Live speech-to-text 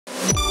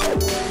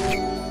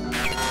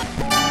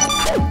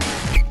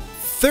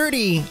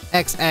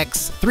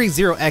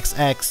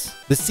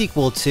30XX, the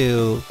sequel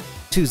to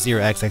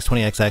 20XX,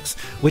 20XX,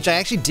 which I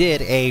actually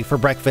did for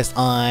breakfast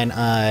on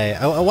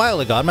a while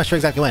ago. I'm not sure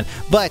exactly when,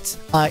 but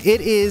it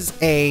is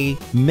a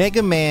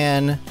Mega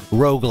Man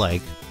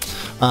roguelike.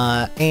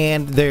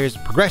 And there's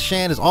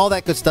progression, there's all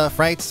that good stuff,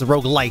 right? It's a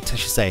roguelite, I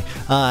should say.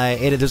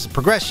 There's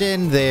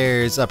progression,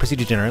 there's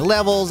procedure generated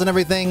levels and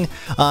everything.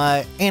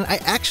 And I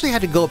actually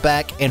had to go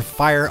back and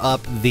fire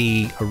up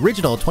the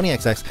original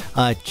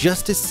 20XX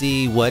just to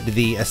see what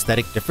the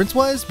aesthetic difference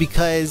was,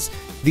 because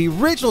the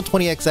original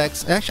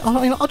 20XX,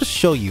 actually, I'll just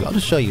show you.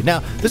 Now,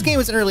 this game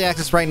is in early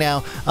access right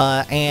now,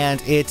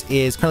 and it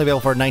is currently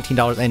available for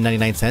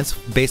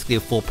 $19.99, basically a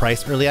full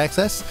price early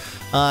access.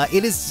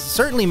 It is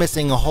certainly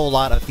missing a whole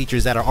lot of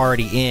features that are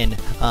already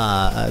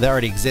that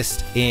already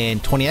exist in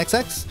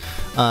 20XX,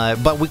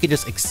 but we could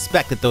just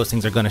expect that those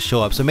things are going to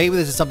show up. So maybe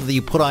this is something that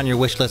you put on your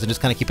wish list and just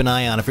kind of keep an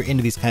eye on if you're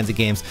into these kinds of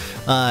games.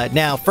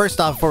 Now,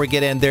 first off, before we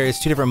get in, there's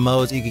two different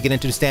modes. You can get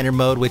into the standard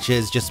mode, which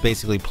is just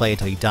basically play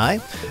until you die,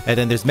 and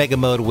then there's mega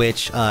mode,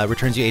 which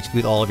returns you HP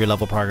with all of your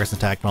level progress,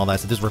 attack, and all that.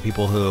 So this is for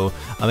people who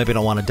maybe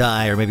don't want to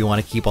die, or maybe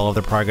want to keep all of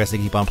their progress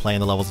and keep on playing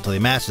the levels until they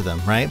master them,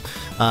 right?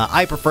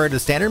 I prefer the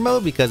standard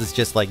mode because it's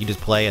just like you just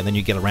play and then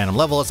you get a random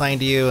level assigned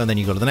to you, and then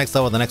you go to the next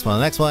level, the next one,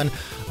 the next one.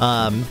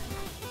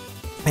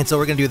 And so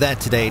we're gonna do that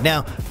today.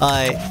 Now,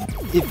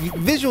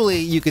 visually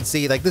you could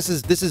see like this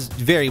is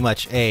very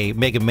much a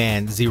Mega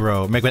Man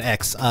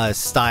X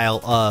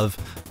style of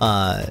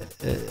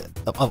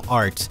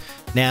art.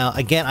 Now,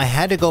 again, I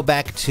had to go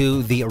back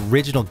to the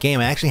original game.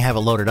 I actually have it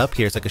loaded up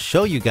here so I could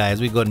show you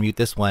guys. We can go ahead and mute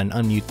this one,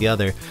 unmute the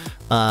other,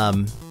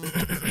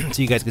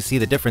 so you guys can see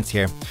the difference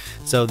here.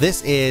 So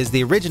this is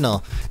the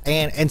original,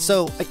 and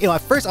so, you know,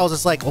 at first I was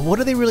just like, well, what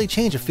do they really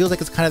change? It feels like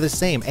it's kind of the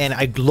same. And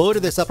I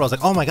loaded this up and I was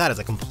like, oh my god, it's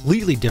like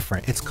completely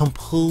different. It's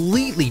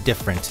completely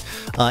different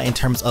in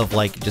terms of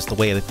like just the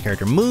way the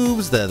character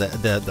moves. I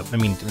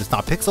mean, it's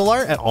not pixel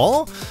art at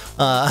all.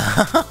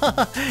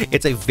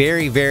 It's a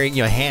very, very,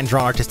 you know,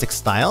 hand-drawn artistic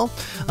style.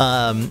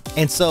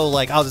 And so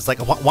like I was just like,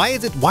 why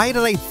did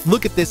I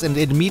look at this and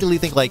immediately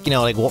think like, you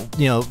know, like, well,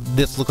 you know,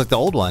 this looks like the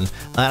old one?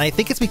 And I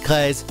think it's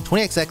because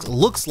 20XX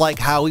looks like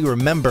how we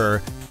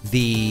remember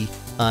the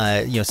you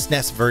know,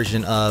 SNES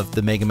version of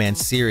the Mega Man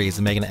series,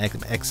 the Mega Man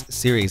X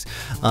series.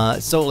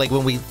 So like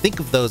when we think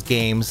of those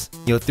games,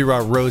 you know, through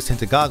our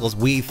rose-tinted goggles,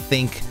 we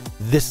think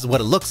this is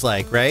what it looks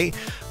like, right?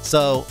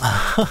 So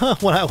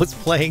when I was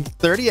playing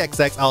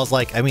 30XX, I was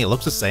like, I mean, it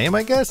looks the same,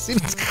 I guess.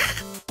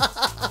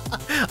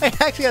 I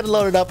actually had to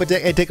load it up and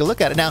take a look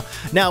at it. Now,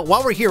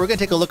 while we're here, we're gonna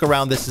take a look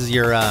around. This is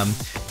your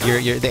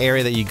the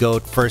area that you go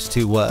first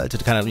to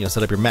kind of, you know,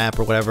 set up your map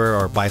or whatever,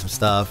 or buy some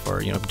stuff,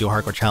 or, you know, do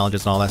hardcore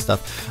challenges and all that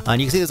stuff.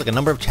 And you can see there's like a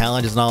number of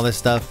challenges and all this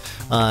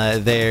stuff.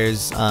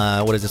 There's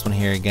what is this one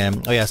here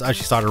again? Oh yes, I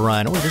actually started a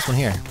run. What is this one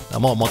here?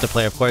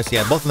 Multiplayer, of course.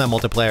 Yeah, both of them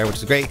multiplayer, which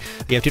is great.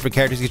 You have two different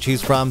characters you can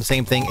choose from.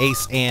 Same thing,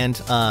 Ace and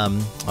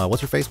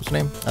what's her face? What's her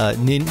name?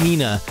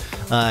 Nina.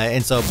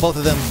 And so both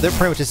of them, they're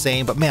pretty much the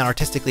same, but man,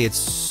 artistically it's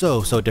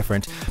so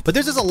different. But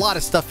there's just a lot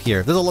of stuff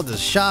here. There's a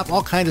shop,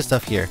 all kinds of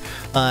stuff here.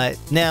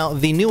 Now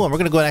the new one, we're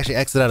gonna go and actually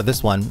exit out of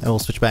this one, and we'll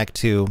switch back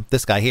to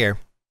this guy here,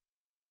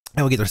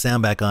 and we'll get their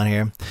sound back on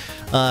here.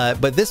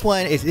 But this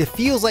one, it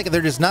feels like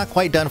they're just not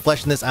quite done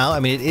fleshing this out. I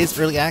mean, it is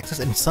early access,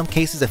 and in some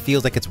cases it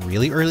feels like it's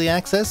really early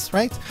access,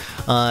 right?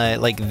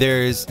 Like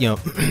there's, you know,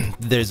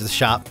 there's the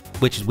shop,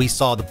 which we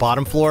saw the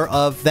bottom floor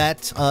of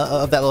that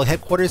little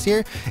headquarters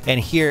here, and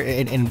here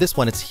in this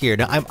one it's here.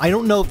 Now I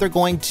don't know if they're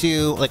going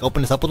to like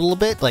open this up a little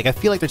bit. Like I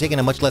feel like they're taking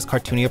a much less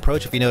cartoony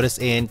approach. If you notice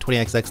in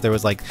 20XX there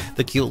was like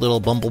the cute little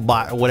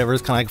bumblebot or whatever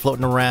is kind of like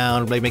floating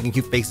around, like making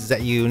cute faces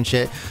at you and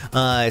shit.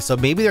 So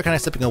maybe they're kind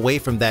of stepping away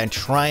from that and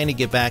trying to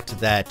get back to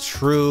that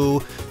true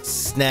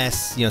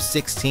SNES, you know,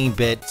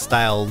 16-bit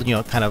style, you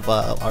know, kind of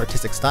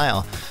artistic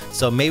style.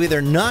 So maybe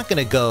they're not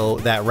going to go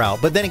that route.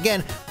 But then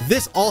again,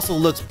 this also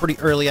looks pretty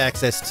early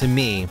access to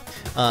me.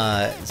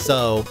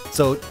 So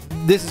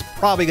this is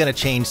probably going to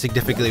change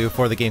significantly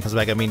before the game comes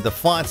back. I mean, the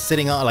fonts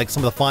sitting on, like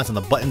some of the fonts and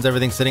the buttons,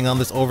 everything sitting on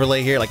this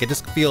overlay here, like it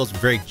just feels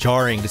very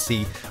jarring to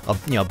see a,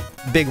 you know,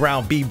 big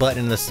round B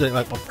button and this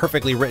like a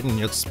perfectly written,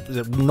 you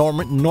know,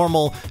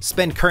 normal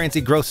spend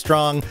currency, grow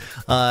strong.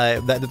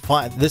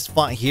 This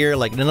font here,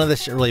 like none of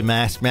this shit really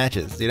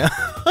matches, you know.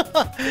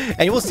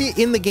 And you will see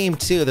in the game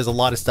too, there's a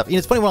lot of stuff. You know,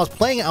 it's funny, when I was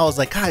playing it, I was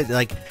like, God,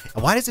 like,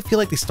 why does it feel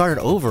like they started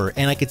over?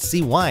 And I could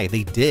see why.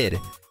 They did.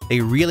 They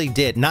really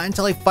did. Not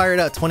until I fired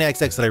out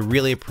 20XX that I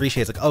really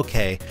appreciate. It's like,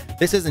 okay,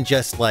 this isn't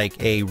just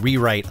like a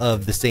rewrite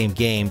of the same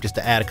game just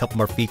to add a couple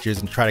more features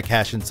and try to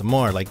cash in some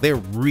more. Like they're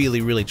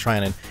really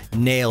trying to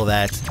nail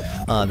that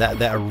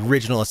that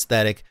original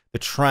aesthetic. They're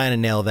trying to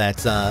nail that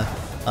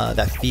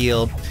that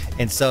feel.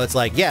 And so it's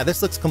like, yeah,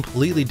 this looks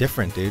completely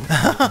different, dude.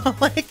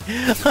 Like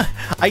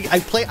I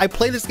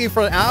played this game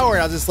for an hour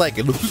and I was just like,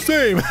 it looks the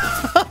same.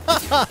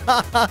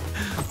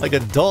 Like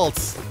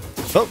adults.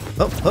 Oh.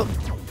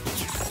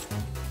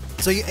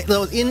 So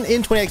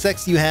in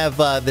 20XX you have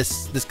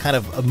this kind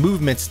of a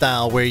movement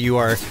style where you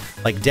are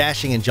like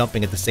dashing and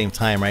jumping at the same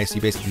time, right? So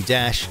you basically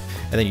dash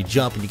and then you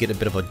jump and you get a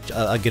bit of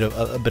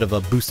a bit of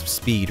a boost of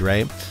speed,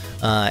 right?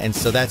 And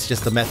so that's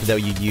just the method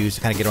that you use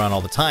to kind of get around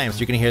all the time. So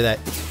you're gonna hear that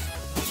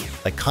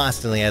like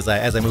constantly as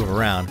I move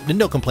around.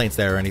 No complaints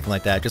there or anything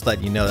like that. Just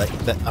letting you know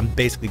that I'm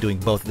basically doing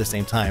both at the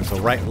same time. So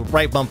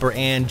right bumper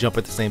and jump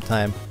at the same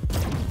time.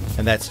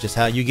 And that's just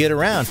how you get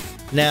around.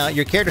 Now,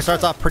 your character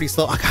starts off pretty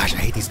slow. Oh gosh, I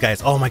hate these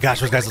guys. Oh my gosh,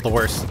 those guys are the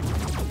worst.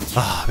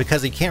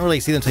 Because you can't really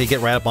see them until you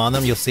get right up on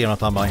them. You'll see what I'm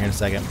talking about here in a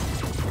second.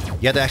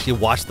 You have to actually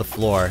watch the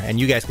floor, and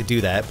you guys could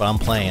do that, but I'm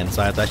playing,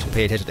 so I have to actually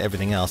pay attention to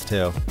everything else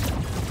too.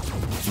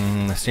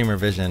 Streamer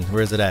vision.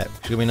 Where is it at?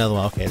 Should be another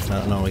one. Okay, it's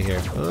not over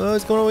here. Oh,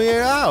 it's going over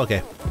here. Oh,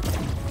 okay.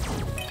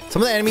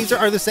 Some of the enemies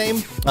are the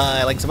same.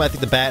 Like I think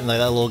the bat and like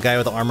that little guy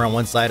with the armor on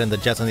one side and the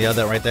jets on the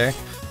other right there.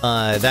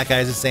 That guy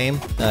is the same,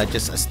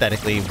 just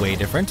aesthetically way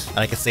different. And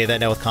I can say that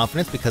now with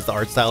confidence because the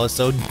art style is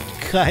so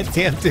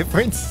goddamn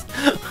different.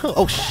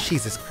 Oh,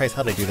 Jesus Christ,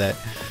 how did I do that?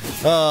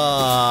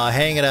 Oh,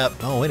 hang it up.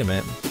 Oh, wait a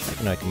minute.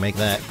 I know I can make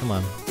that. Come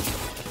on.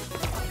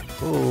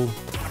 Ooh.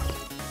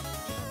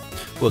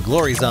 Ooh, a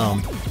glory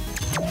zone.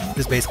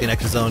 This is basically an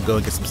extra zone. Go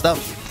and get some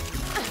stuff.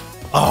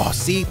 Oh,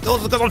 see?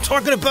 Those are what I'm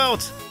talking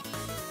about!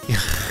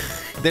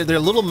 They're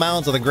little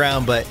mounds on the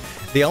ground, but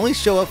they only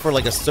show up for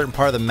like a certain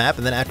part of the map,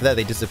 and then after that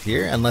they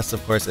disappear, unless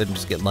of course I'm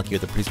just getting lucky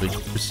with the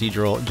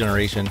procedural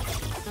generation.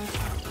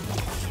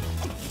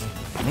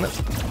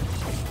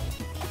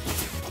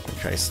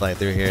 Try to slide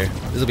through here.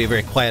 This will be a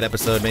very quiet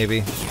episode, maybe.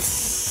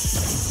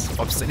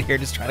 I'm sitting here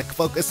just trying to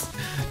focus,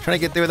 trying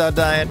to get through without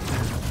dying.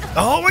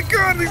 Oh my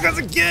god, these guys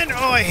again!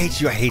 Oh, I hate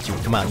you, I hate you.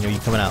 Come on, you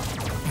coming out.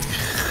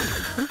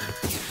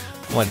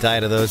 I want to die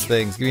to those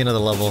things. Give me another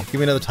level. Give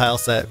me another tile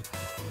set.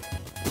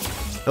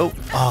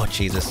 Oh,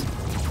 Jesus.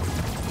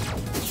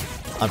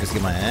 I'm just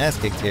getting my ass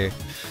kicked here.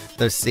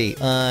 Let's see.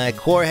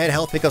 Core head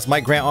health pickups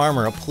might grant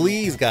armor. Oh,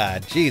 please,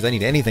 God. Jeez, I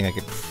need anything I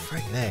could.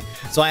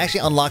 So I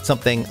actually unlocked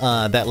something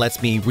that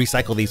lets me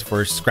recycle these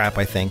for scrap,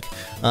 I think,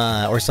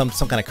 or some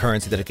kind of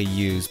currency that I could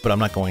use, but I'm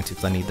not going to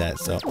because I need that.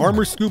 So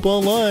Armor Scoop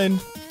Online.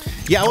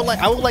 Yeah, I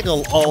would like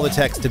all the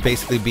text to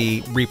basically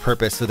be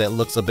repurposed so that it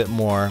looks a bit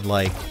more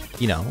like,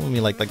 you know, I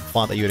mean, like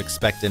font that you would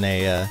expect in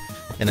a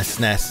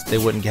SNES. They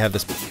wouldn't have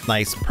this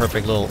nice,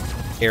 perfect little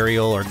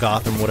Arial or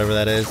Gotham, whatever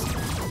that is.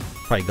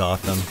 Probably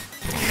Gotham.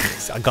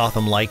 It's a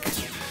Gotham-like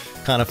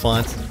kind of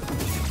font.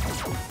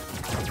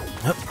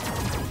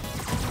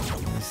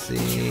 Let's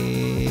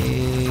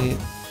see.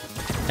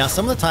 Now,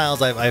 some of the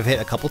tiles I've hit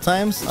a couple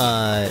times,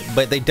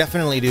 but they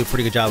definitely do a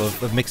pretty good job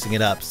of mixing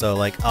it up. So,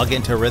 like, I'll get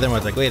into a rhythm where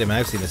it's like, wait a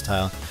minute, I've seen this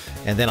tile.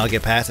 And then I'll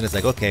get past it and it's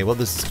like, okay, well,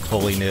 this is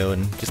totally new.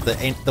 And just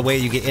the way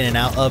you get in and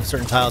out of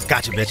certain tiles,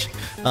 gotcha, bitch.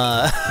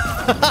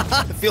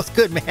 It feels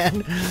good,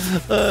 man.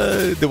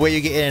 The way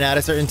you get in and out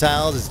of certain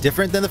tiles is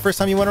different than the first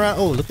time you went around.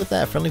 Oh, look at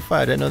that, friendly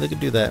fire. I didn't know they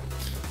could do that.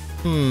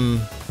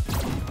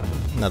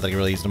 Not that I can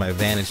really use it to my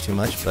advantage too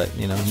much, but,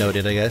 you know,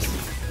 noted, I guess.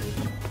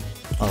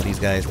 Oh, these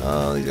guys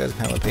are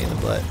kind of a pain in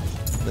the butt.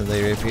 Then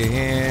they appear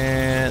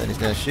here, then he's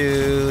gonna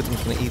shoot. I'm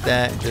just gonna eat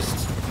that.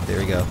 Just, there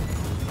we go.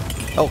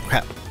 Oh,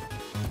 crap.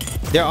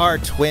 There are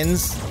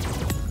twins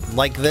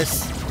like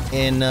this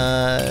in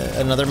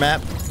another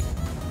map.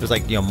 There's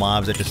like, you know,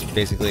 mobs that just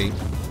basically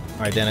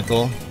are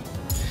identical.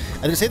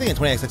 And the same thing in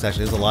 20XX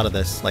actually. There's a lot of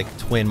this, like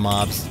twin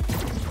mobs.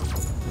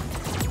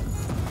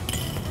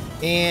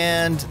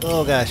 And,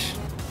 oh gosh.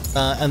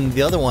 And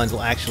the other ones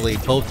will actually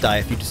both die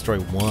if you destroy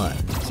one.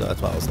 So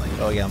that's why I was like,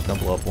 oh yeah, I'm gonna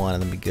blow up one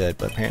and then be good.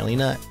 But apparently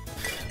not.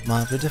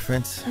 Mobs are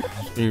different.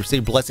 You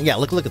receive blessing. Yeah,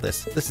 look at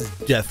this. This is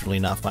definitely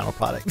not final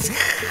product.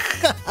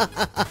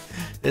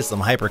 This is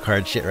some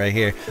hypercard shit right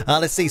here.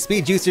 Let's see.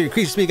 Speed juicer.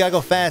 Increase your speed. Gotta go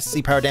fast.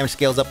 See, power damage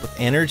scales up with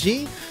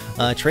energy.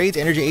 Trades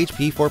energy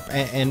HP for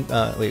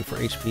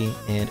HP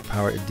and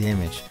power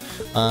damage.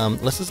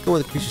 Let's just go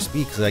with increase your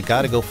speed because I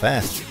gotta go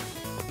fast.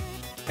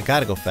 I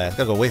gotta go fast.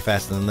 Gotta go way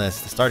faster than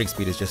this. The starting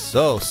speed is just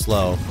so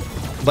slow.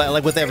 But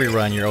like with every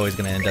run, you're always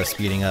gonna end up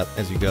speeding up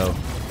as you go.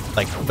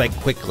 Like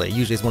quickly.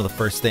 Usually it's one of the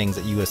first things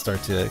that you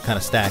start to kind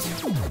of stack.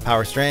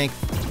 Power strength.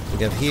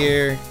 We have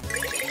here.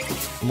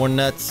 More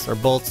nuts or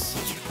bolts.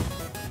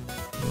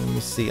 Let me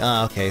see.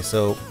 Okay,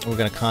 so we're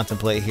gonna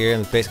contemplate here,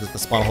 and basically it's gonna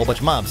spawn a whole bunch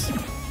of mobs.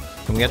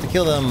 And we have to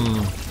kill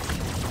them.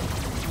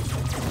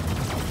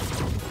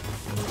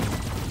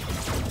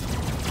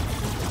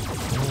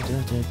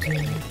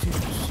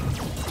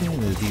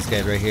 These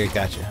guys right here,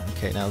 gotcha.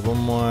 Okay, now one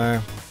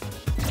more.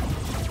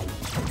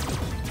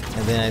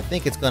 And then I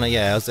think it's gonna,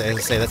 yeah, I was gonna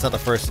say that's not the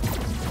first.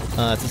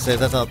 That's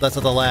not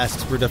the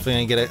last. We're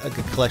definitely gonna get a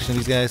good collection of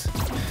these guys.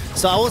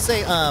 So I will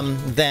say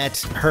that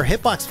her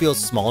hitbox feels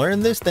smaller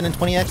in this than in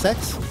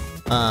 20XX.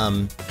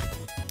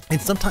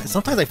 And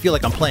sometimes I feel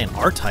like I'm playing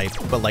R-Type,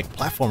 but like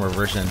platformer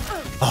version.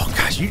 Oh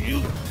gosh,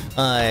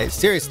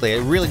 seriously,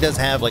 it really does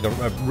have like a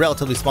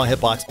relatively small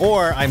hitbox,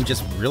 or I'm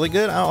just really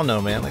good. I don't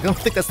know, man. Like I don't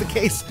think that's the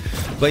case.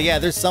 But yeah,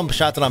 there's some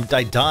shots that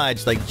I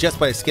dodged like just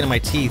by the skin of my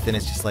teeth, and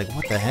it's just like,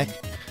 what the heck?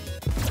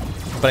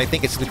 But I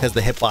think it's because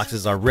the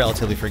hitboxes are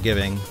relatively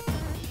forgiving.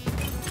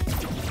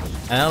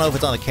 And I don't know if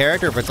it's on the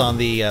character or if it's on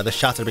the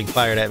shots that are being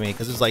fired at me,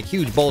 because there's like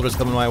huge boulders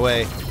coming my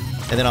way,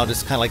 and then I'll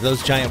just kind of like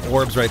those giant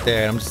orbs right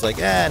there, and I'm just like,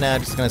 nah,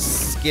 I'm just gonna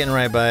skin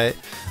right by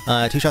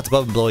it. 2 shots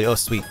above and below you. Oh,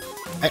 sweet.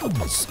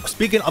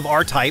 Speaking of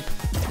R-type,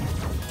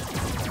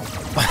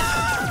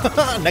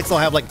 next I'll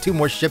have like 2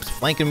 more ships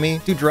flanking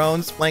me, 2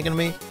 drones flanking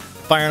me,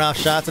 firing off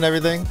shots and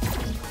everything.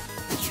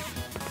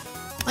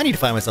 I need to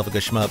find myself a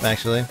good shmup,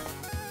 actually. I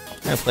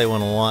haven't played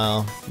one in a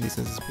while. These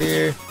things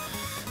disappear.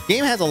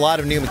 Game has a lot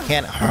of new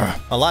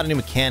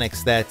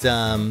mechanics that that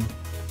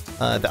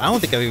I don't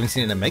think I've even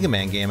seen in a Mega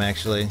Man game,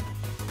 actually.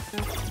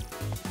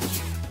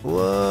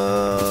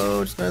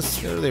 Whoa! Just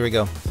gonna, there we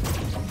go.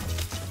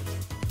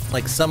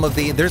 Like some of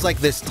the, there's like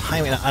this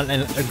timing,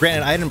 and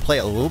granted, I didn't play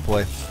it. Oh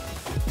boy,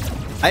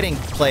 I didn't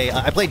play.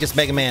 I played just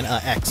Mega Man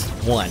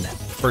X1,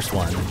 first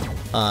one.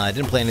 I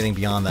didn't play anything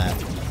beyond that.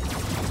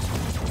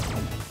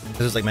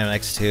 There's like Mega Man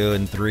X2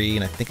 and 3,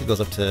 and I think it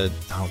goes up to,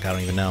 oh god, I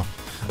don't even know.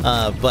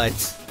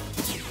 But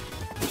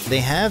they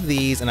have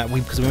these, and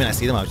because we may not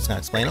see them, I was just gonna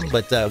explain them.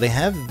 But they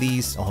have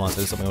these. Oh, hold on, so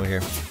there's something over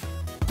here.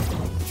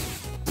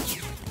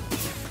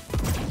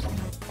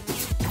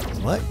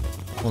 What?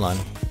 Hold on.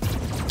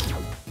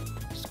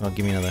 Just gonna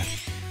give me another.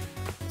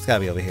 It's gotta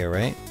be over here,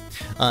 right?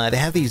 They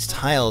have these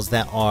tiles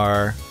that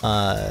are.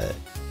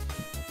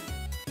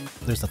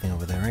 There's nothing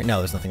over there, right? No,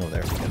 there's nothing over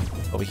there.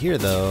 Over here,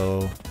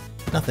 though,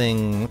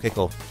 nothing. Okay,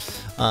 cool.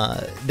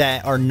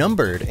 That are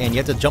numbered, and you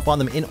have to jump on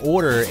them in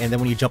order, and then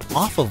when you jump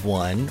off of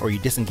one, or you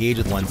disengage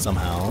with one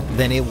somehow,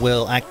 then it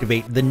will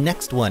activate the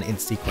next one in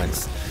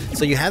sequence.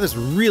 So you have this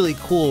really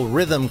cool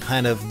rhythm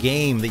kind of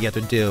game that you have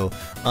to do,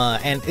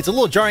 and it's a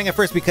little jarring at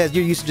first because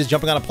you're used to just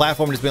jumping on a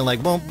platform and just being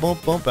like boom, boom,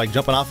 boom, like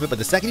jumping off of it, but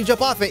the second you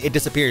jump off it, it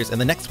disappears, and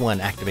the next one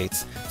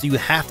activates. So you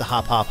have to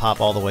hop, hop, hop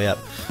all the way up,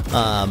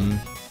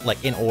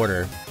 like in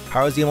order.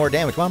 Powers deal more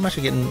damage. Well, I'm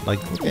actually getting like,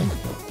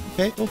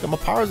 okay, look, my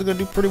powers are gonna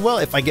do pretty well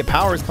if I get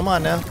powers. Come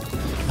on now.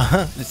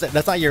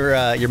 That's not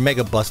your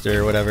Mega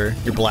Buster or whatever,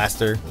 your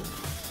blaster.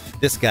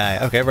 This guy.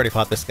 Okay, I've already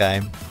fought this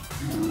guy.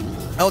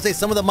 I would say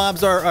some of the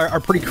mobs are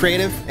pretty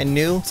creative and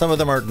new. Some of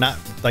them are not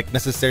like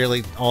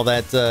necessarily all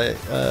that.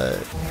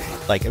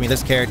 Like, I mean,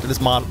 this character, this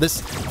mob,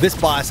 this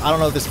boss. I don't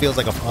know if this feels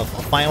like a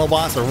final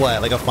boss or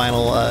what, like a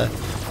final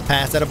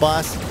pass at a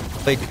boss,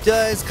 but it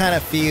does kind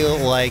of feel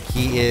like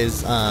he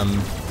is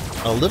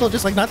a little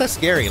just like not that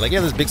scary. Like,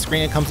 yeah, this big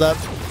screen that comes up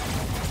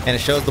and it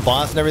shows the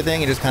boss and everything.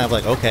 You're just kind of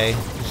like, okay,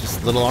 it's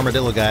just a little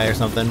armadillo guy or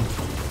something.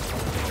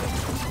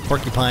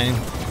 Porcupine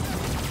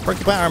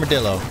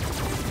armadillo.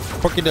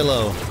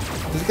 Porkadillo.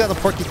 He's got the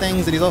porky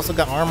things, and he's also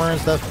got armor and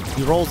stuff.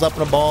 He rolls up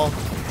in a ball.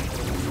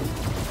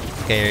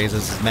 Okay, here he's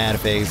this mad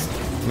phase.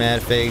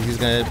 Mad phase. He's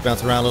gonna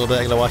bounce around a little bit.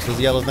 I gotta watch those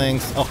yellow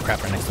things. Oh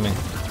crap! Right next to me.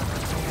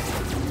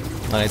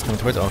 Oh, he's coming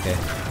towards. Okay.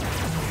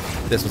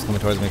 This was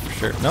coming towards me for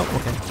sure. Nope.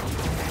 Okay.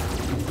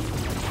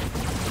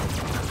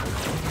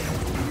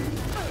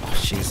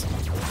 Jeez.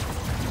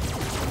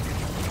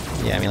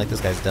 Yeah, I mean, like, this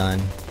guy's done.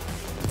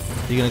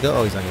 Are you gonna go?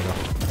 Oh, he's not gonna go.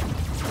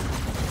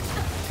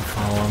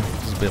 Follow him.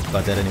 This is a bit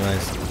about that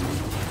anyways.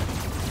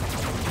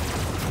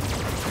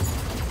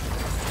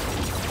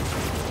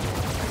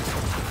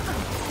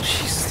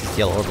 Jeez, these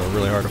yellow orbs are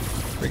really hard to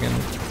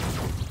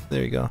friggin'...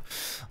 There you go.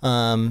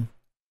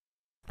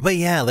 But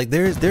yeah, like,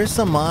 there's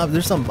some mobs,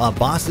 there's some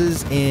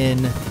bosses in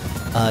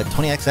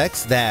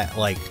 20XX that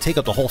like take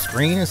up the whole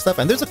screen and stuff,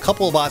 and there's a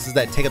couple of bosses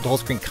that take up the whole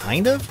screen,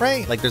 kind of,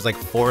 right? Like there's like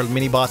 4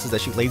 mini bosses that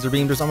shoot laser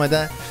beams or something like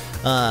that,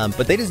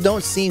 but they just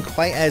don't seem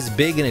quite as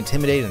big and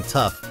intimidating and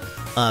tough.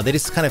 They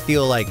just kind of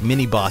feel like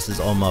mini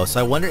bosses almost. So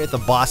I wonder if the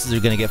bosses are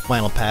gonna get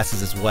final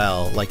passes as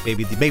well. Like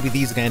maybe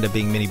these are gonna end up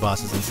being mini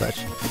bosses and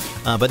such.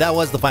 But that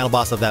was the final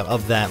boss of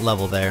that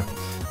level there.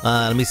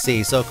 Let me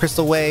see. So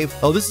Crystal Wave.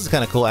 Oh, this is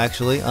kind of cool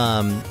actually.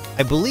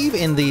 I believe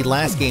in the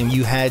last game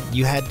you had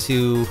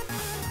to.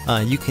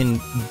 You can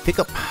pick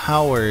up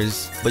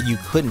powers, but you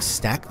couldn't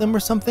stack them or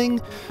something.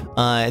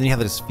 And you have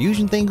this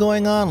fusion thing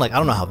going on. Like, I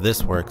don't know how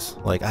this works.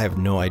 Like, I have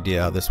no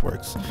idea how this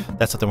works.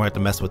 That's something we're going to have to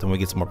mess with when we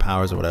get some more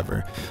powers or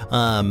whatever.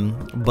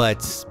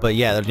 But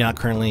yeah, they're not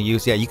currently in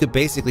use. Yeah, you could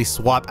basically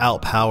swap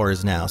out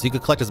powers now. So you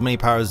could collect as many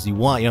powers as you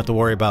want. You don't have to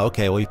worry about,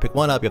 okay, well, you pick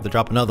one up, you have to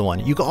drop another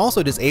one. You can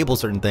also disable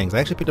certain things. I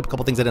actually picked up a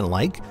couple things I didn't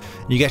like.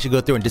 You can actually go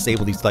through and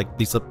disable these,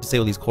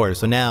 disable these cores.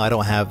 So now I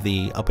don't have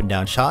the up and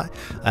down shot,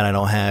 and I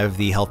don't have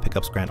the health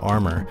pickups grant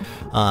armor.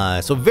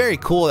 So very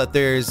cool that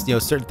there's, you know,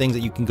 certain things that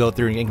you can go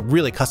through and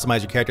really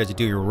customize your character as you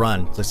do your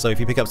run. So if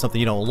you pick up something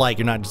you don't like,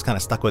 you're not just kind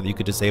of stuck with it. You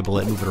could disable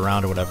it, move it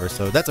around or whatever.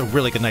 So that's a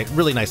really good,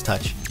 really nice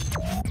touch.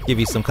 Give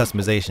you some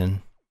customization.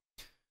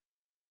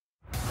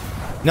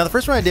 Now the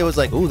first run I did was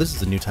like, ooh, this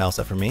is a new tile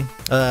set for me.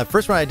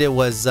 First run I did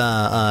was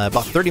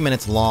about 30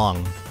 minutes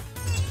long,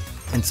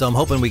 and so I'm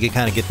hoping we could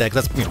kind of get that,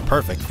 because that's, you know,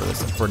 perfect for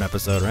this, for an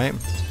episode, right?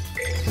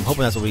 I'm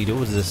hoping that's what we do.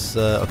 What is this?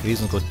 Okay, these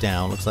ones go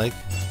down, looks like.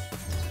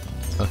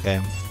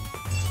 Okay.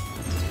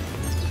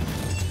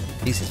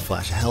 These things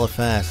flash hella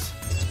fast.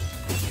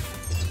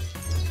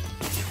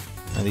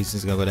 Now these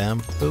things are gonna go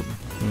down. Boop.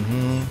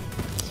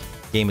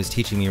 Game is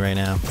teaching me right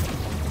now.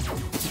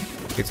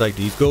 It's like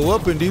these go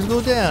up and these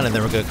go down, and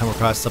then we're gonna come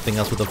across something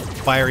else with a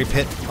fiery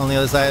pit on the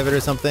other side of it or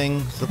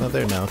something. Something up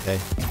there? No, okay.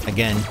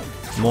 Again,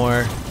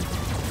 more.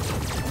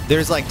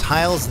 There's like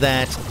tiles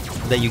that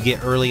you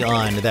get early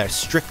on that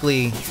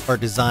strictly are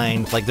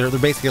designed, like they're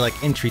basically like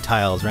entry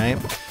tiles, right?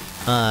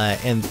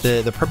 And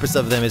the purpose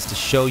of them is to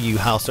show you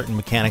how certain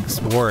mechanics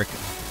work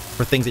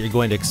for things that you're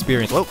going to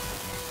experience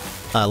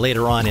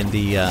later on in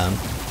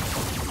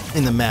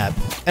the map,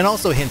 and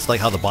also hints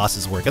like how the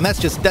bosses work, and that's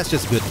just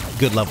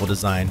good level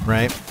design,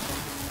 right?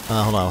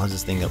 Hold on, how's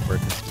this thing up work?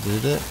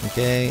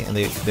 Okay, and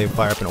they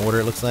fire up in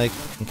order, it looks like.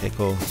 Okay,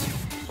 cool.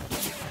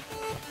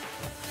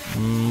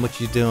 What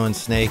you doing,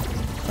 Snake?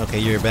 Okay,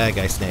 you're a bad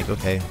guy, Snake.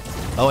 Okay.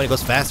 Oh, and it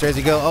goes faster as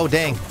you go. Oh,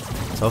 dang.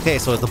 So, okay,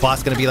 so is the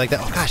boss gonna be like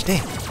that? Oh gosh,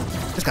 dang.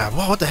 This guy.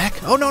 Whoa, what the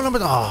heck? Oh no,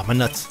 oh, my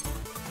nuts.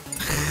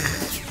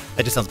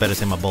 That just sounds better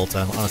saying my bolts,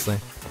 honestly.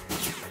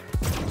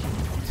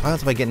 So how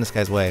else am I getting this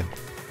guy's way?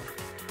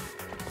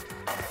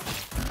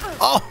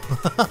 Oh!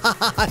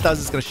 I thought I was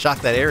just gonna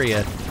shock that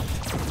area.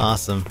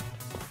 Awesome.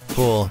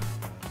 Cool.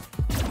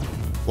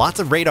 Lots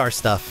of radar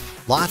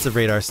stuff. Lots of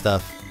radar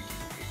stuff.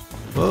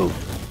 Whoa.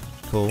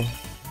 Cool.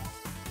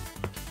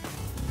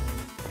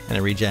 And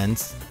it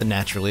regens.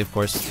 Naturally, of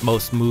course,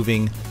 most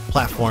moving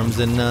platforms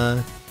in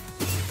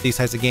these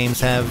types of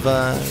games have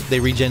they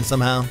regen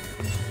somehow.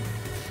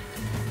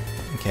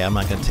 Okay, I'm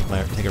not gonna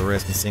take a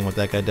risk in seeing what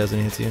that guy does when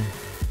he hits you.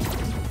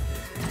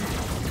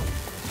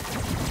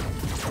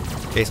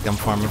 Basically, I'm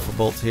farming for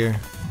bolts here.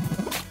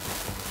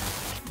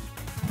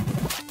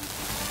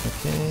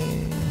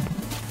 Okay.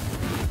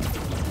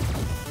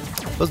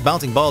 Those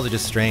bouncing balls are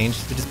just strange.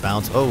 They just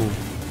bounce. Oh.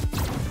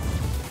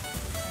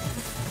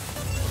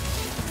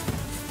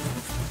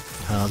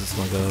 How's this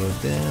one go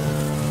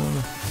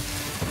down?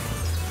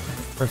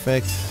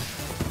 Perfect.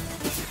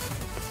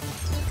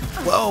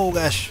 Whoa,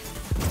 gosh.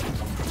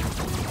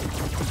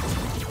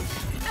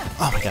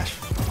 Oh my gosh.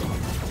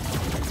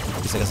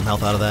 At least I got some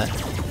health out of that.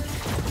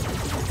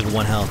 Like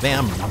 1 health. Man,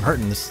 I'm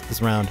hurting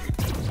this round.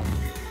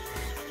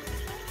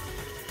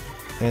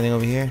 Anything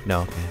over here?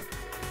 No, okay.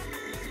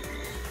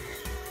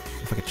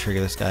 If I could trigger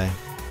this guy.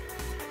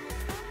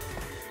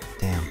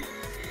 Damn.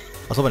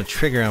 I was hoping to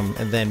trigger him,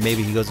 and then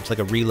maybe he goes into like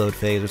a reload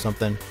phase or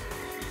something.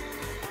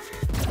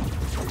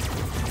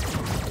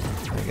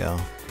 There we go.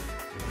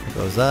 It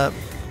goes up.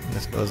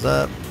 This goes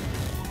up.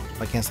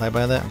 I can't slide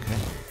by that? Okay.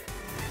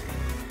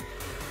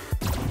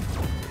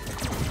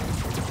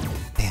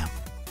 Damn.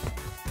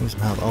 Give me some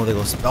health. Oh, they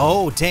go.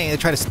 Oh, dang. They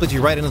try to split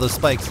you right into those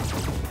spikes.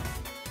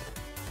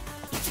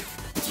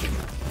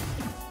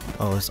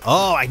 Oh,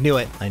 oh, I knew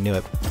it. I knew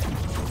it.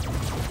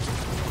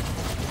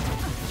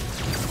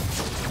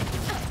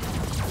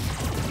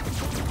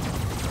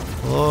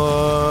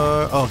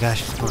 Oh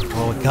gosh.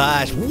 Oh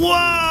gosh.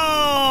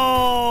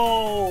 Whoa!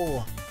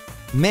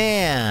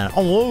 Man.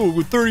 Oh,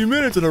 we're 30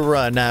 minutes in a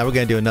run. Nah, we're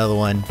gonna do another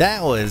one.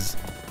 That was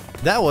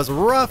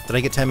rough. Did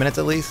I get 10 minutes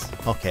at least?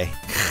 Okay.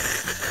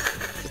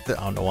 I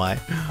don't know why.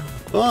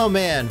 Oh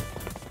man.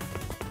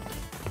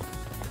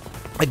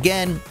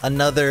 Again,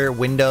 another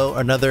window,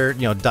 another,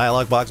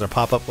 dialogue box or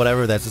pop-up,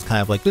 whatever, that's just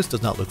kind of like, this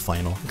does not look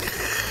final.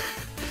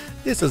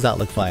 This does not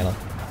look final.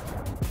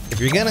 If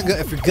you're gonna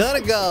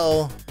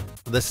go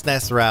the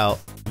SNES route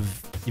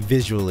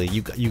visually,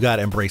 you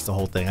gotta embrace the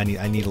whole thing.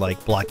 I need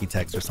like blocky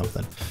text or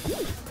something.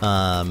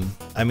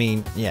 I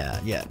mean, yeah,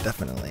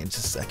 definitely. It's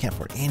just I can't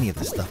afford any of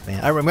this stuff,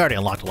 man. We already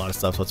unlocked a lot of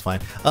stuff, so it's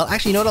fine.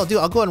 Actually, you know what I'll do?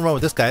 I'll go ahead and run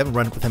with this guy. I haven't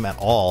run with him at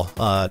all.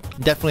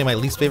 Definitely my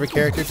least favorite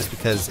character, just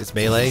because it's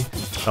melee.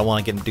 I don't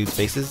want to get in dude's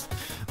faces.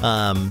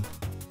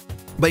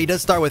 But he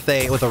does start with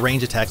a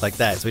range attack like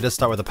that, so he does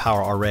start with a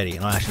power already,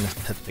 and I'll actually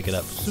have to pick it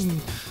up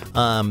soon.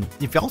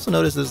 If you also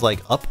notice, there's like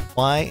up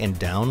Y and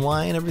down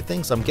Y and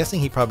everything, so I'm guessing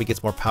he probably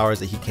gets more powers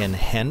that he can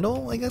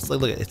handle, I guess.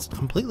 Like, look, it's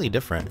completely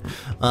different.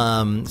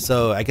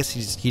 So I guess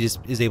he just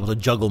is able to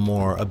juggle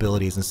more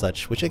abilities and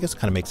such, which I guess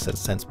kind of makes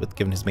sense with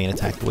given his main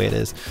attack the way it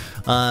is.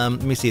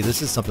 Let me see,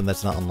 this is something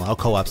that's not unlocked. Oh,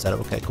 co-op setup,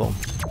 okay, cool.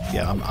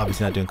 Yeah, I'm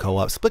obviously not doing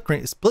co-op.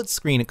 Split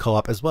screen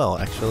co-op as well,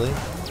 actually,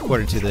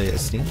 according to the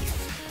Steam.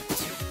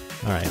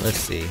 Alright, let's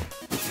see.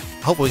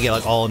 Hopefully we get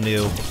like all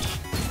new.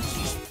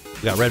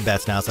 We got red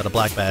bats now instead of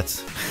black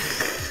bats.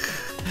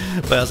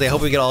 But I'll say, I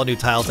hope we get all new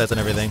tile sets and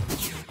everything.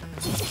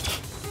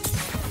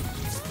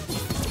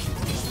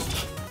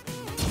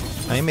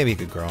 I mean, maybe it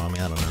could grow on me,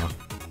 I don't know.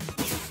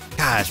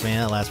 Gosh,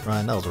 man, that last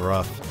run, that was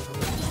rough.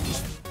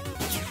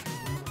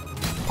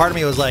 Part of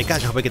me was like,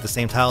 gosh, I hope I get the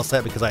same tile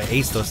set because I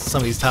aced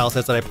some of these tile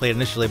sets that I played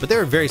initially, but they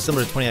were very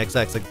similar to 20XX.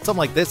 Like, something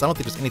like this, I don't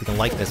think there's anything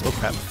like this. Oh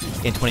crap,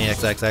 in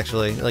 20XX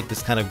actually. Like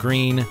this kind of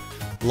green,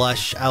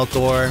 lush,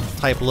 outdoor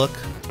type look.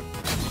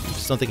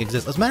 Just don't think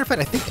exists. As a matter of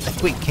fact, I think,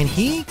 wait, can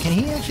he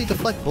actually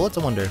deflect bullets?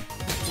 I wonder.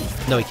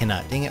 No, he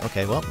cannot. Dang it.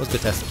 Okay, well, let's go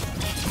test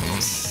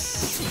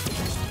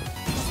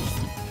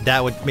it.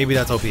 That would, maybe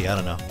that's OP, I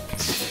don't know.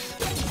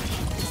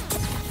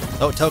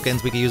 Oh,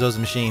 tokens, we can use those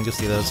in machines, you'll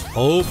see those.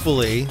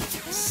 Hopefully.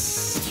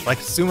 Like,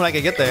 assuming I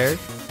can get there.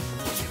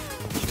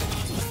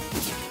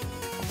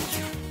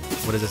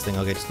 What is this thing?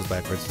 Okay, it just goes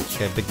backwards.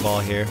 Okay, big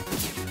ball here.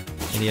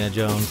 Indiana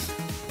Jones.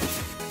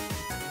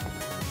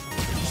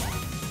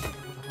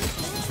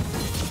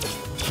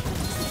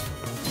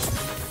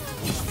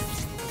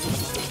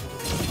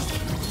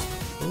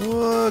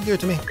 Whoa, give it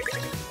to me.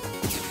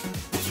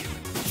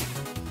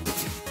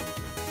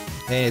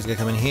 Okay, he's gonna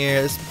come in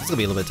here. This is gonna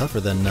be a little bit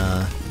tougher than,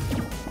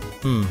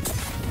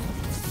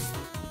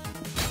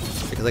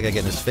 because I gotta get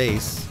in his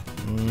face.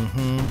 I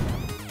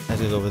have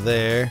to go over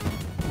there.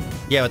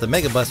 Yeah, with the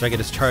Mega Buster, I can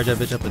just charge that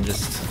bitch up and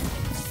just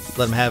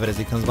let him have it as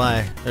he comes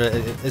by.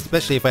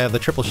 Especially if I have the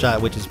triple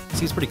shot, which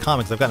seems pretty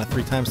common because I've gotten it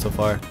 3 times so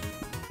far.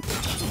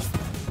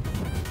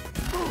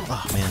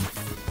 Oh, man.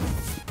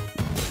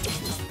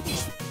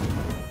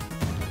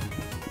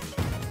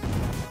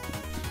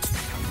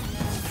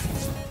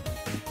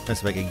 Let's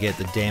see if I can get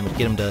the damage,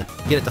 get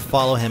it to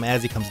follow him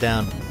as he comes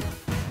down.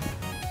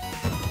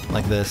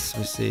 Like this. Let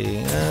me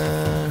see.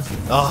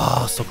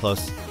 Oh, so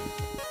close.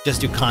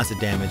 Just do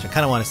constant damage. I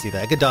kind of want to see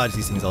that. I could dodge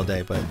these things all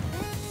day, but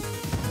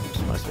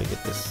just want to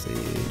get this. See.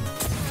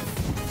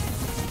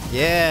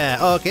 Yeah.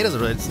 Oh, okay.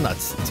 It's not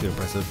too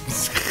impressive.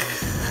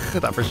 I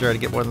thought for sure I'd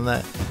get more than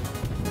that.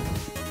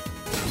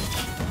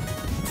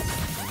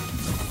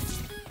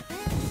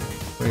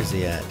 Where is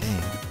he at?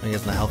 Dang. Oh, he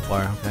has no health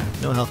bar. Okay.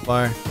 No health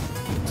bar.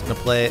 Just gonna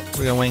play it.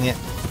 We're gonna wing it.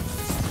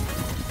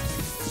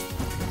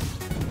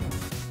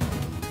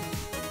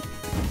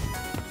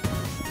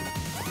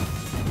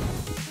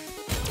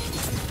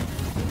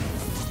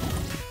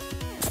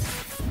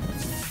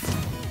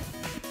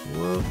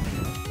 Whoa.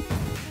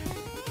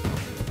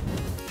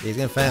 He's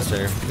getting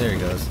faster. There he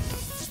goes.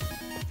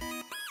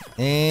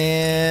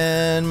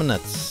 And my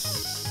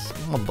nuts.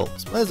 My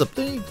bolts.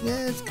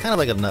 Yeah, it's kind of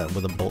like a nut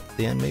with a bolt at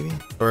the end, maybe?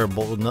 Or a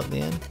bolt with a nut at the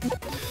end.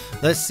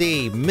 Let's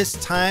see.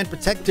 Mistimed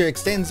Protector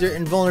extends your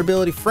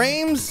invulnerability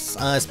frames.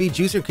 Speed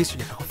Juicer increases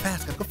your... Go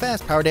fast, gotta go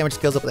fast. Power damage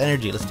scales up with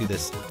energy. Let's do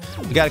this.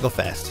 We gotta go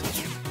fast.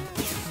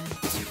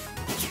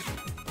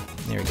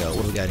 There we go.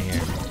 What do we got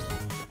here?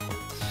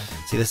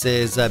 See, this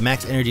is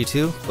max energy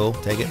 2. Cool,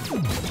 take it.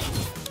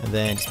 And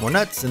then just more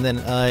nuts, and then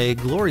a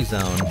glory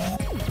zone.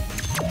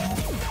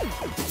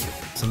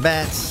 Some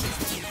bats.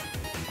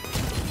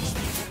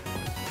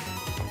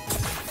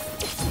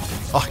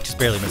 Oh, I just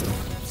barely missed him.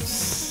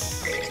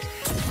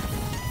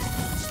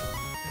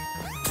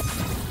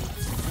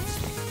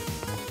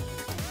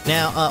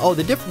 Now, one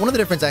of the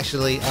difference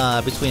actually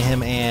between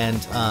him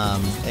and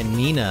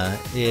Nina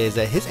is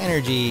that his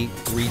energy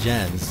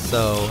regens.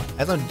 So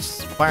as I'm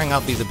just firing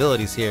out these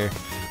abilities here,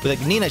 with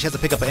like Nina, she has to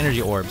pick up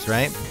energy orbs,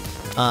 right?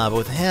 But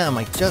with him,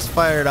 I just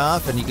fired it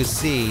off, and you can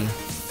see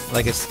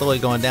like it's slowly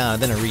going down,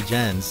 and then it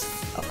regens.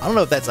 I don't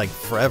know if that's like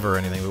forever or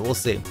anything, but we'll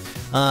see.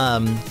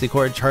 The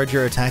core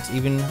charger attacks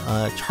even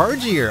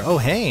chargier. Oh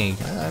hey,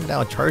 I'm down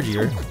with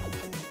chargier.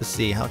 Let's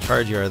see, how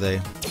chargy are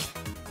they?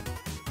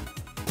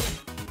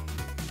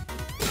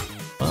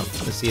 Well,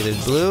 let's see,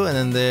 there's blue, and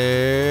then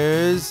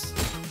there's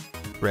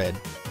red.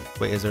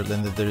 Wait, is there,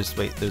 then there's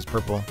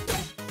purple.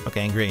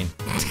 Okay, and green.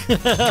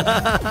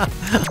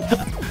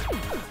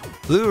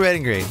 Blue, red,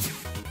 and green.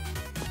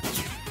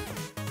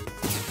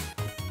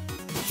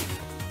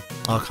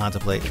 I'll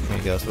contemplate. Here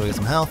we go. So we'll get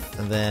some health,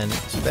 and then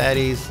some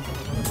baddies.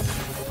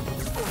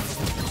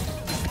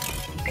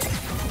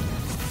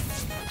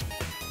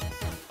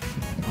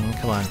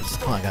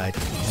 Come on, guy.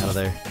 Get out of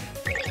there.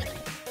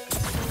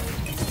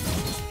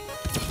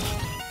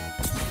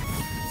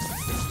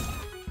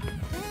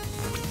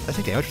 Did I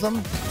take damage or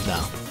something? No.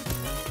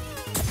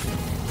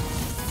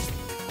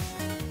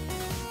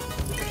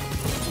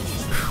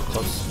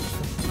 Close.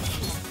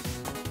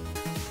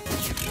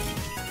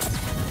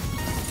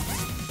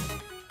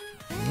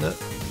 No.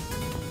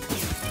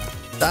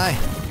 Die.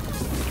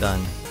 Done.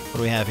 What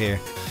do we have here?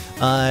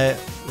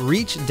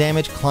 Reach,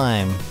 damage,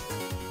 climb.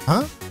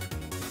 Huh?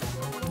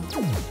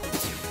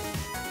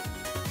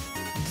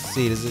 Let's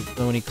see,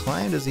 when he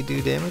climbs, does he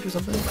do damage or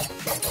something?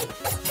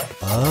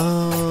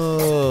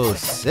 Oh,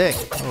 sick.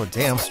 Oh,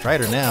 damn,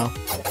 Strider now.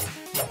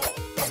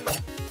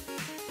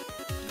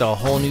 Got a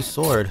whole new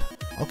sword.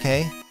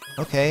 Okay,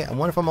 okay, I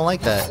wonder if I'm gonna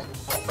like that.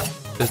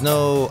 There's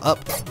no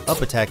up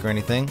attack or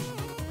anything.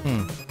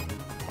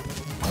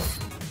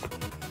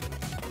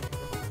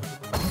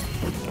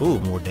 Ooh,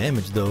 more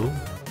damage though.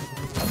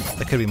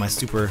 That could be my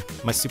super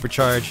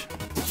charge.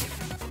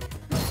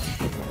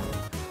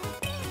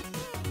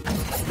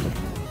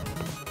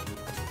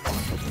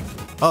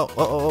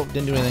 Oh,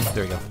 didn't do anything.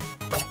 There we go.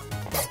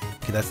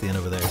 Okay, that's the end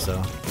over there, so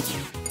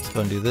let's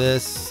go and do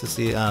this. Let's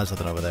see. There's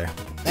nothing over there.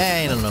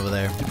 Ain't nothing over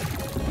there.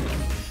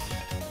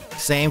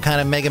 Same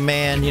kind of Mega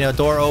Man, you know,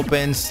 door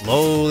opens,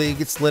 slowly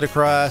gets slid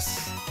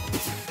across.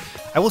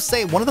 I will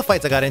say, one of the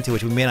fights I got into,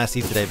 which we may not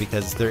see today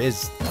because there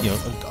is, you know,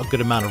 a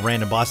good amount of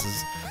random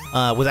bosses,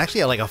 was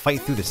actually like a fight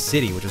through the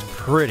city, which was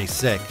pretty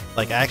sick.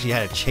 Like, I actually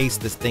had to chase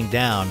this thing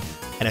down,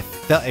 and it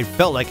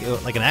felt like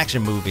an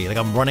action movie. Like,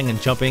 I'm running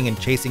and jumping and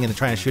chasing and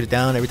trying to shoot it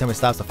down every time it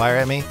stops to fire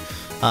at me.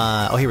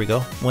 Oh, here we go.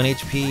 1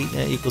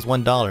 HP equals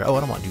 $1. Oh, I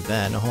don't want to do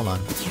that. No, hold on.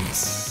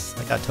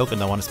 I got a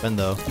token I want to spend,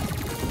 though.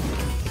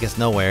 I guess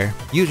nowhere.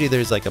 Usually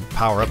there's like a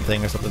power-up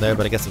thing or something there,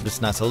 but I guess I'm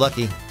just not so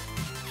lucky.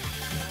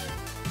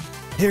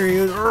 Here he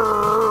is.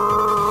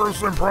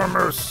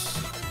 Imprimus.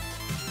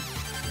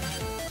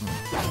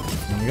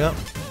 There we go.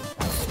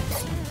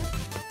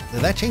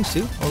 Did that change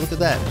too? Oh, look at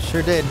that. It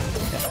sure did.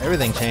 Yeah,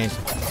 everything changed.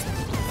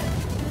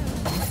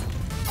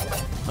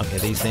 Okay,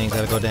 these things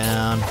gotta go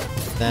down.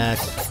 Get that.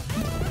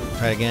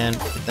 Try again.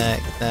 Get that,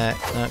 get that,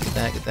 no, get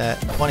that, get that.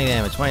 20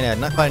 damage, 20 damage.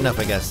 Not quite enough,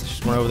 I guess.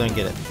 Just run over there and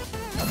get it.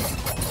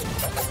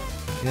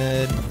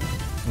 Good.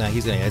 No,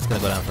 it's gonna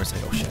go down for a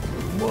second. Oh shit.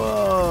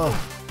 Whoa!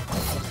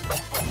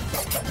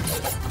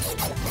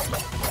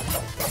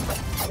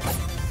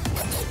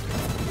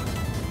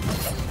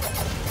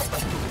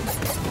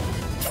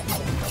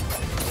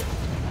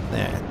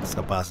 There,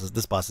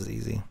 this boss is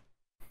easy.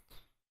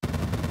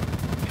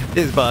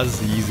 This boss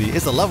is easy.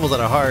 It's the levels that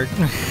are hard.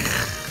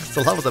 It's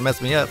the levels that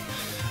mess me up.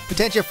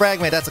 Potential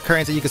fragment, that's a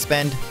currency you can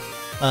spend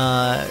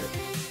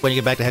when you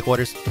get back to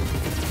headquarters.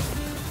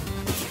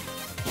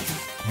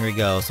 Here we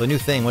go. So a new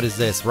thing, what is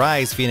this?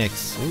 Rise,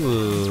 Phoenix.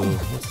 Ooh,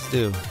 what's this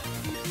do?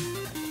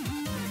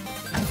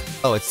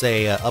 Oh, it's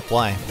a up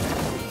Y.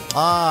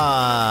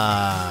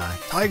 Ah,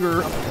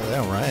 tiger.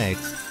 Alright.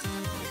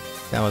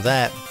 Down with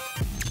that.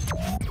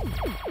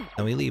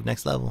 And we leave,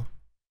 next level.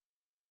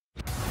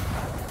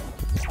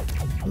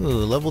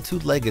 Ooh, level 2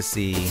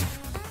 legacy.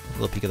 A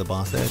little peek of the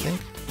boss there, I think.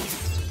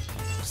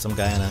 Some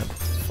guy in a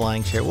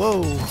flying chair.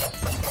 Whoa!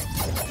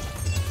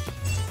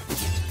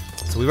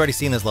 So we've already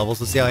seen this level,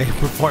 so let's see how I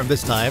perform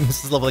this time.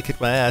 This is the level that kicked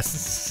my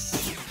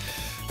ass.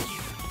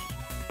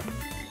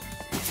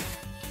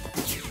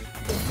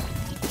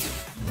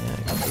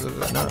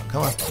 Yeah, no,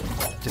 come on.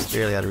 Just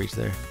barely out of reach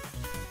there.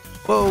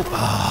 Whoa!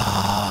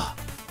 Ah!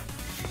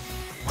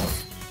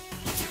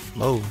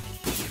 Whoa.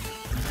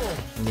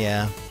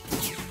 Yeah.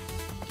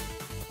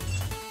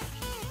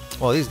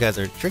 Well, these guys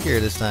are trickier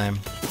this time.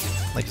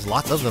 Like, there's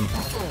lots of them.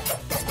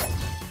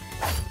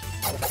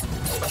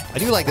 I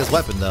do like this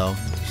weapon, though.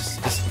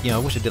 Just, you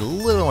know, I wish it did a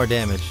little more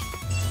damage.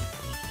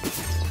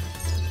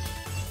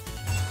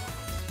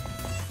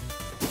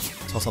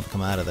 Saw something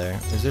come out of there.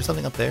 Is there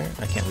something up there?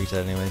 I can't reach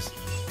that anyways.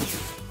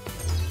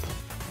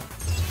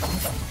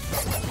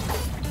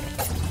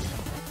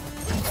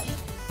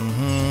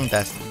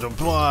 That's the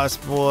boss,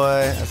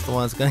 boy. That's the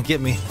one that's gonna get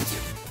me.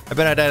 I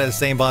bet I died at the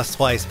same boss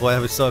twice, boy.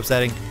 That was so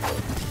upsetting.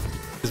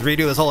 Just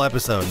redo this whole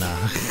episode. Nah.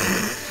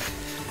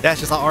 That's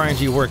just how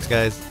RNG works,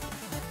 guys.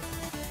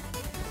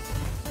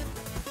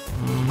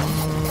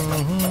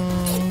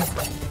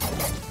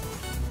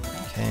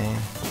 Okay.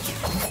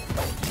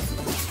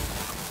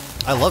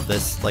 I love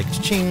this. Like,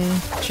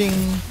 ching,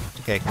 ching.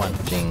 Okay, come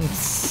on. Ching.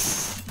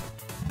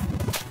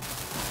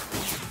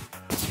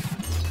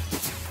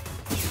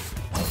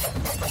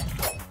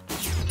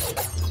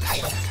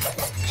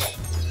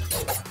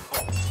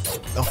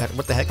 Oh god,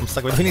 what the heck? I'm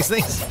stuck between these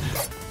things.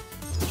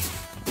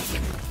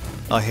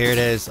 Oh, here it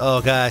is. Oh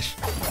gosh.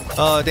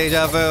 Oh,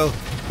 deja vu.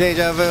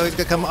 Deja vu. He's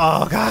gonna come.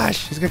 Oh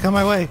gosh. He's gonna come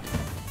my way.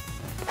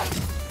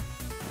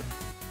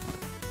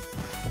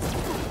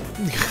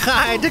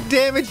 I took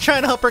damage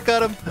trying to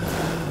uppercut him.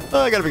 Oh,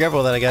 I gotta be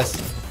careful with that, I guess.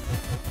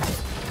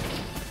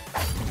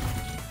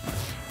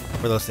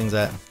 Where are those things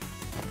at?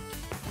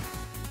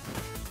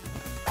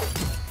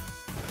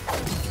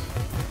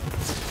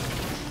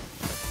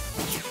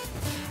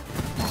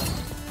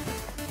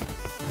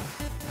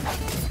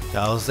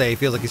 I'll say, it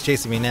feels like he's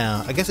chasing me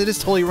now. I guess it is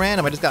totally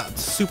random. I just got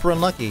super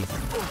unlucky.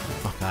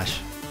 Oh gosh.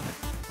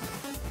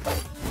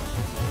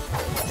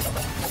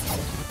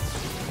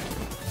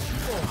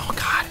 Oh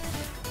god.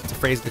 I'm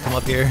afraid he's gonna come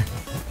up here.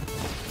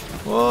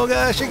 Oh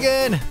gosh,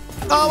 again.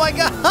 Oh my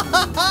god.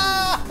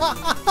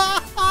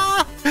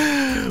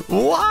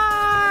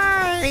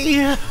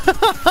 Why?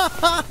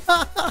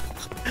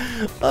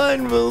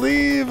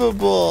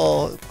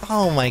 Unbelievable.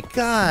 Oh my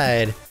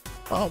god.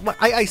 Oh,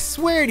 I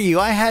swear to you,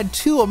 I had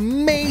two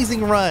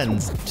amazing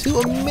runs.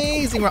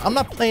 I'm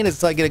not playing this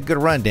until I get a good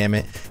run, damn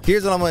it.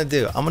 Here's what I'm gonna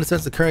do. I'm gonna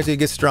search the currency to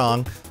get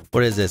strong.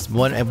 What is this?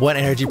 One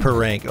energy per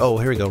rank. Oh,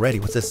 here we go.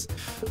 Ready? What's this?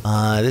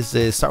 This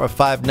is start with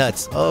 5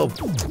 nuts. Oh,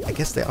 I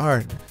guess they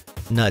are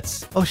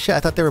nuts. Oh shit, I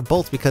thought they were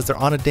bolts because they're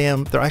on a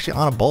damn. They're actually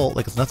on a bolt.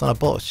 Like it's nuts on a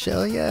bolt.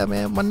 Shit, yeah,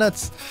 man, my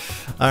nuts.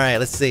 All right,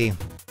 let's see.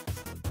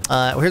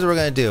 Here's what we're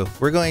gonna do.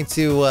 We're going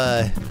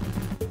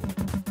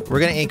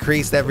to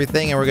increase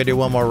everything, and we're gonna do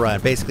one more run.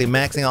 Basically,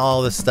 maxing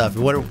all this stuff.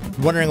 You're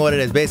wondering what it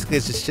is? Basically,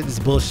 it's just shit. This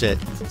bullshit.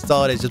 That's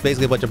all it is. Just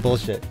basically a bunch of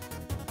bullshit.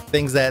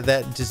 Things that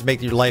just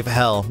make your life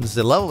hell. This is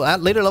a level.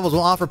 Later levels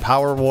will offer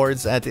power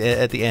rewards at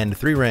the end.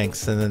 3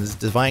 ranks, and then this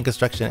divine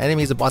construction.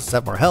 Enemies and bosses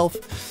have more health.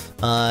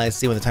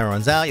 See when the timer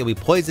runs out, you'll be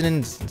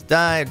poisoned,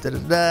 die.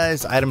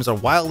 Items are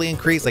wildly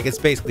increased. Like it's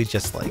basically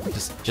just like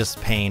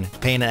just pain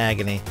and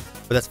agony.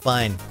 But that's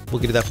fine. We'll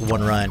do that for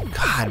one run.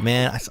 God,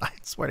 man, I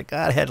swear to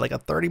God, I had like a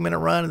 30-minute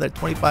run and then a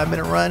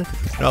 25-minute run,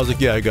 and I was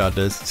like, yeah, I got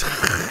this.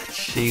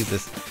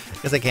 Jesus.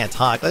 Guess I can't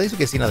talk. At least we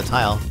can see another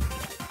tile.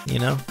 You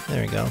know?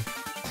 There we go.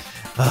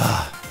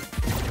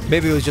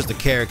 Maybe it was just a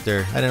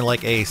character. I didn't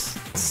like Ace.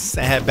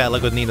 I had bad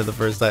luck with Nina the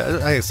first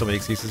time. I have so many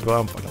excuses, but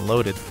I'm fucking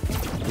loaded.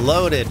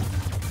 Loaded.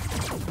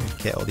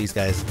 Okay, all these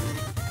guys.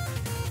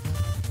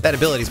 That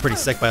ability is pretty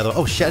sick, by the way.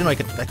 Oh shit! I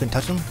didn't know I couldn't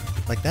touch them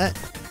like that.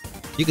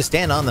 You can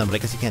stand on them, but I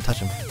guess you can't touch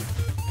them.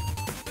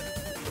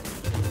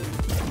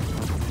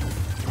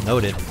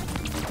 Noted.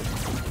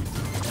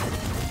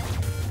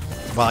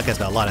 Wow, that guy's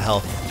got a lot of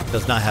health.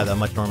 Does not have that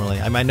much normally.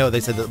 I mean, I know they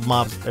said that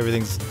mobs,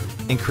 everything's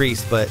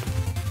increased, but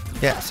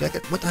yeah, see,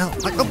 what the hell?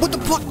 What the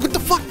fuck? What the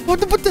fuck? What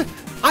the?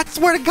 I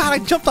swear to God, I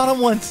jumped on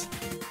him once.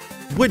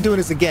 We're doing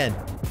this again.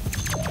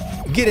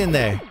 Get in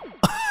there.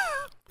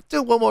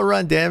 Do one more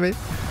run, damn it.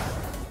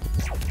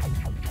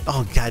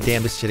 Oh, God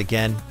damn this shit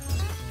again.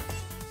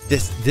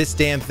 This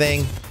damn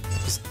thing.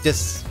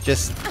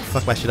 Just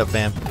fuck my shit up,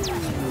 fam.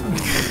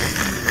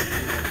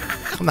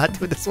 I'm not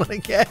doing this one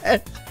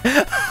again.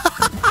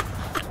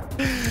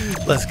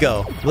 Let's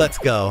go. Let's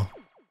go.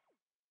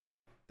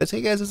 Did I tell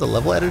you guys there's a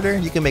level editor?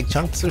 You can make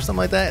chunks or something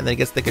like that, and then I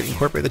guess they could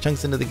incorporate the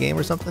chunks into the game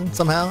or something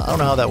somehow. I don't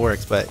know how that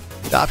works, but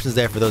the option's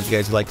there for those of you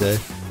guys who like to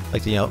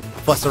you know,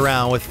 fuss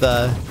around with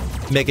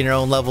making your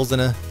own levels in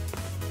a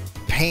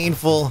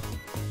painful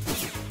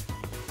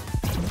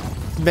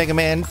Mega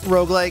Man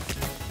roguelike.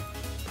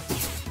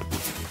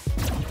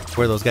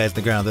 Where are those guys in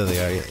the ground? There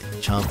they are. Yeah.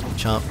 Chump,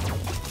 chump.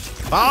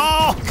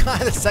 Oh, God,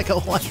 the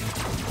second one.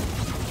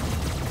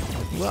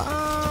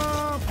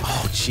 Wow.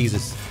 Oh,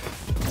 Jesus.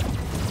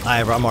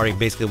 I'm already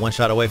basically one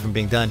shot away from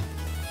being done.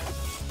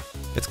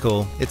 It's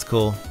cool. It's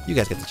cool. You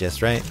guys get the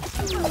gist, right?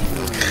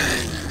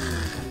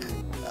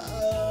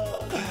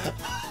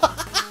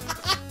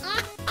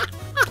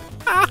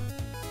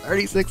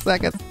 36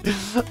 seconds.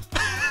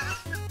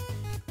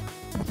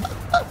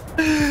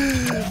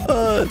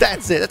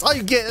 That's it. That's all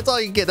you get. That's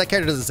all you get. That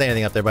character doesn't say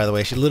anything up there, by the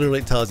way. She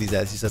literally tells you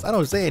that. She says, I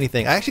don't say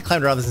anything. I actually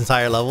climbed around this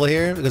entire level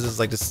here because it's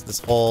like this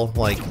whole,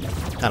 like,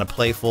 kind of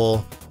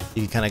playful.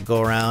 You kind of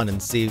go around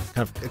and see,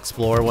 kind of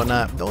explore and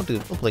whatnot. Don't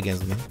play games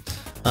with me.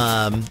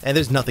 And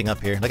there's nothing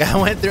up here. Like, I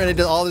went through and I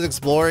did all this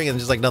exploring and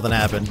just like nothing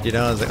happened. You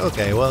know, I was like,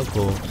 okay, well,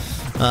 cool.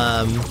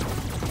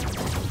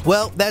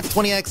 Well, that's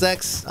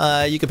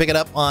 20XX. You can pick it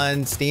up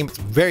on Steam. It's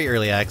very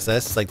early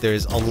access. Like,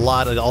 there's a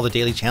lot of all the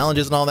daily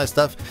challenges and all that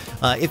stuff.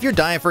 If you're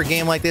dying for a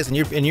game like this and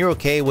you're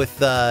okay with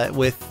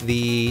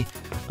the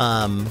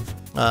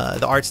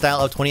art style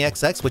of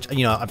 20XX, which,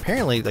 you know,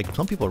 apparently, like,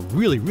 some people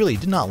really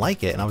did not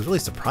like it, and I was really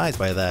surprised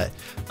by that.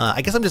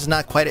 I guess I'm just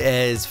not quite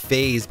as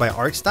phased by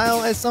art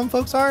style as some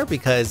folks are,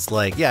 because,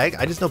 like, yeah,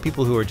 I just know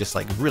people who are just,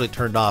 like, really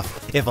turned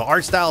off. If the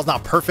art style is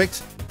not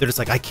perfect, they're just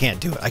like, I can't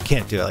do it. I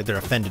can't do it. Like, they're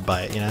offended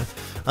by it, you know?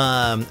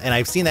 And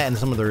I've seen that in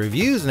some of the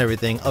reviews and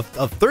everything of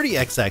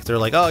 30XX. They're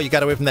like, oh, you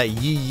got away from that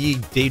yee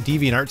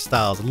deviant art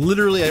styles.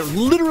 Literally a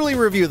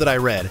review that I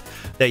read.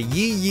 That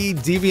yee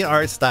deviant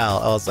art style.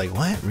 I was like,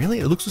 what? Really?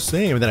 It looks the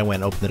same. And then I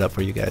went and opened it up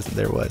for you guys, and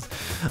there it was.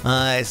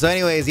 So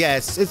anyways, yeah,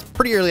 it's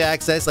pretty early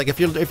access. Like, if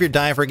you're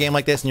dying for a game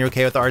like this and you're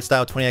okay with the art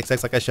style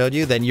 20XX like I showed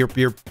you, then you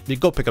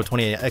go pick up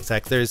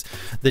 20XX. There's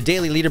the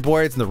daily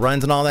leaderboards and the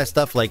runs and all that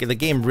stuff. Like, the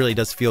game really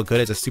does feel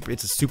good. It's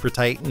a super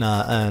tight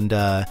and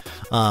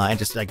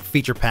just like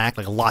feature packed,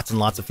 like lots and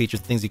lots of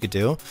features, things you could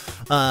do.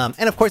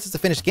 And of course, it's a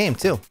finished game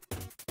too.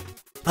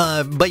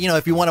 But you know,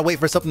 if you want to wait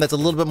for something that's a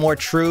little bit more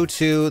true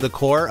to the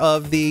core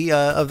of the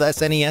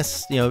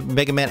SNES, you know,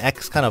 Mega Man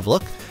X kind of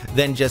look,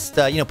 then just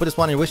you know, put this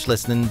one on your wish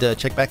list and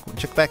check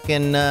back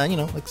in you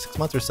know, like 6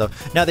 months or so.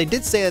 Now, they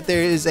did say that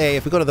there is a,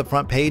 if we go to the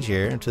front page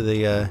here, to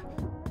the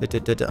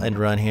end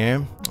run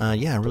here,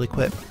 yeah, really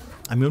quick.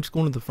 I mean, I'm just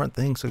going to the front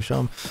thing, so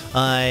show them.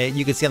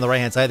 You can see on the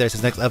right-hand side there, it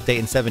says next update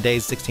in 7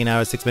 days, 16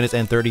 hours, 6 minutes,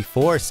 and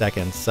 34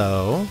 seconds.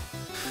 So,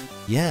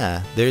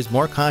 yeah, there's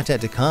more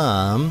content to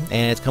come,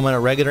 and it's coming at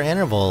regular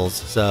intervals.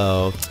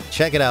 So,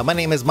 check it out. My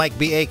name is Mike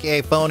B,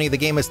 aka Fony. The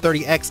game is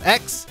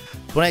 30XX.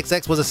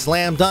 20XX was a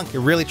slam dunk. It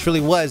really,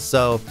 truly was.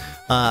 So,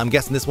 I'm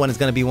guessing this one is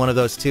going to be one of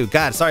those too.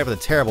 God, sorry for the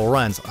terrible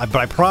runs, but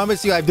I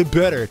promise you I did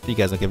better. You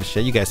guys don't give a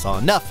shit. You guys saw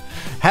enough.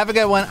 Have a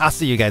good one. I'll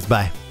see you guys.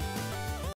 Bye.